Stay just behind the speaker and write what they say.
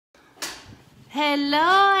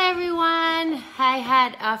Hello everyone. I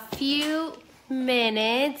had a few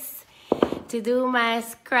minutes to do my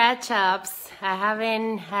scratch ups. I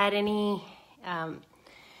haven't had any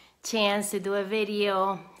chance to do a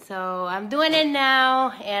video, so I'm doing it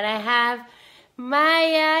now, and I have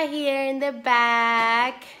Maya here in the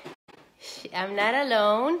back. I'm not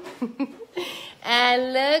alone.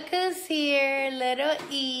 And look who's here, little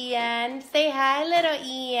Ian. Say hi, little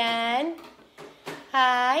Ian.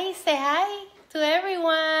 Hi, say hi to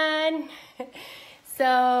everyone.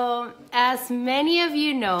 So, as many of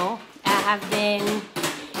you know, I have been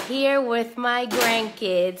here with my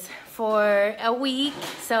grandkids for a week.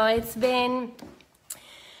 So it's been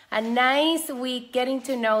a nice week getting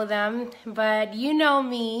to know them. But you know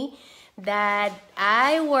me, that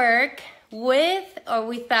I work with or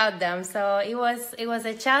without them. So it was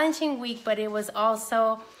a challenging week, but it was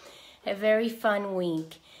also a very fun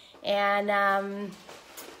week. And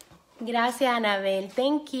gracias, Annabelle.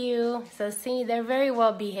 Thank you. So see, they're very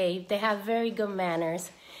well behaved. They have very good manners.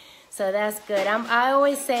 So that's good. I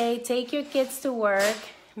always say, take your kids to work,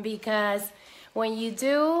 because when you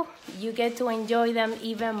do, you get to enjoy them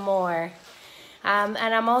even more. And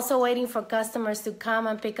I'm also waiting for customers to come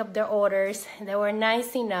and pick up their orders. They were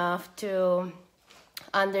nice enough to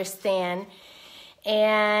understand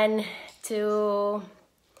and to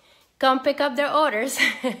come pick up their orders.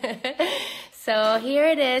 So here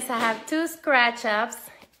it is. I have two scratch ups.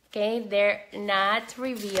 Okay, they're not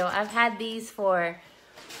revealed. I've had these for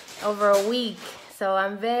over a week. So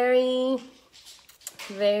I'm very,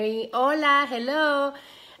 hola, hello.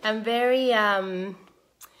 I'm very,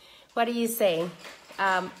 what do you say?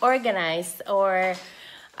 Organized, or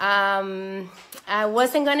I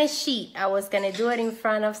wasn't gonna cheat. I was gonna do it in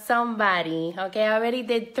front of somebody. Okay, I already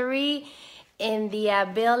did 3 in the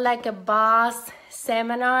Build Like a Boss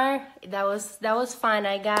seminar. That was fun.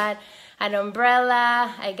 I got an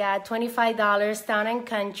umbrella. I got $25 Town and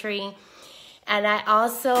Country, and I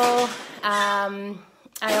also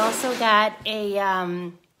got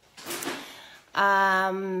a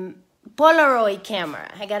Polaroid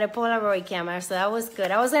camera. I got a Polaroid camera, so that was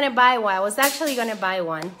good. I was gonna buy one. I was actually gonna buy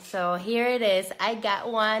one. So here it is. I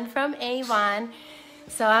got one from Avon.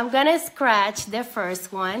 So I'm gonna scratch the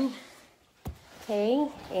first one. Okay,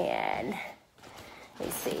 and let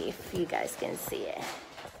me see if you guys can see it.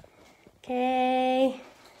 Okay,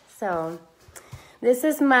 so this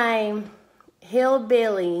is my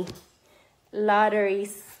Hillbilly lottery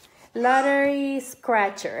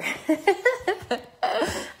scratcher.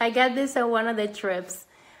 I got this on one of the trips,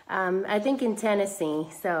 I think in Tennessee.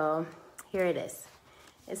 So here it is.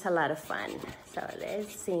 It's a lot of fun. So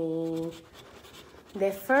let's see.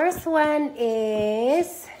 The first one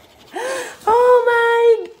is, oh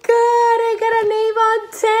my God, I got an Avon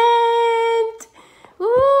tent.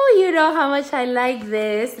 Ooh, you know how much I like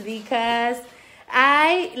this, because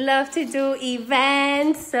I love to do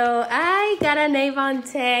events. So I got an Avon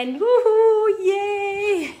tent. Woohoo,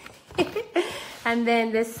 yay. And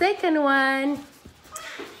then the second one,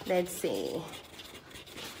 let's see.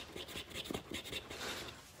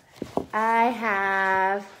 I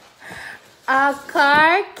have a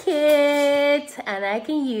car kit, and I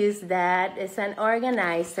can use that. It's an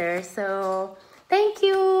organizer. So thank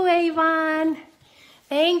you, Avon.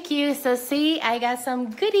 Thank you. So see, I got some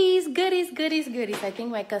goodies. I think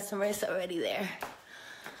my customer is already there.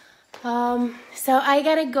 So I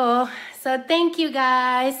gotta go. So thank you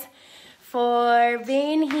guys for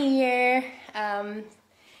being here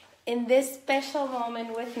in this special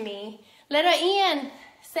moment with me. Little Ian,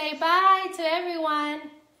 say bye to everyone.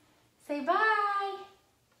 Say bye.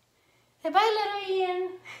 Say bye, little Ian.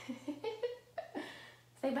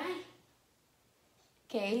 Say bye.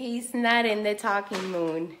 Okay, he's not in the talking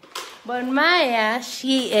mood. But Maya,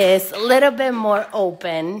 she is a little bit more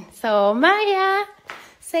open. So Maya,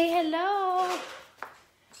 say hello.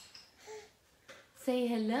 Say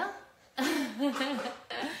hello.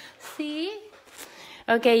 See?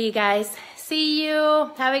 Okay, you guys. See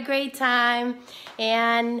you. Have a great time.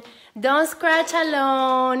 And don't scratch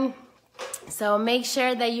alone. So make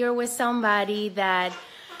sure that you're with somebody that's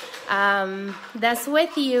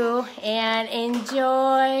with you, and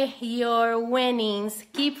enjoy your winnings.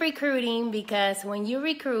 Keep recruiting, because when you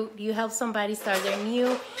recruit, you help somebody start their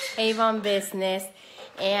new Avon business,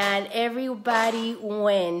 and everybody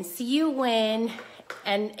wins. You win,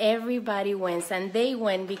 and everybody wins, and they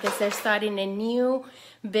win because they're starting a new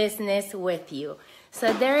business with you.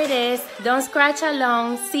 So there it is. Don't scratch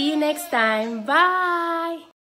alone. See you next time. Bye.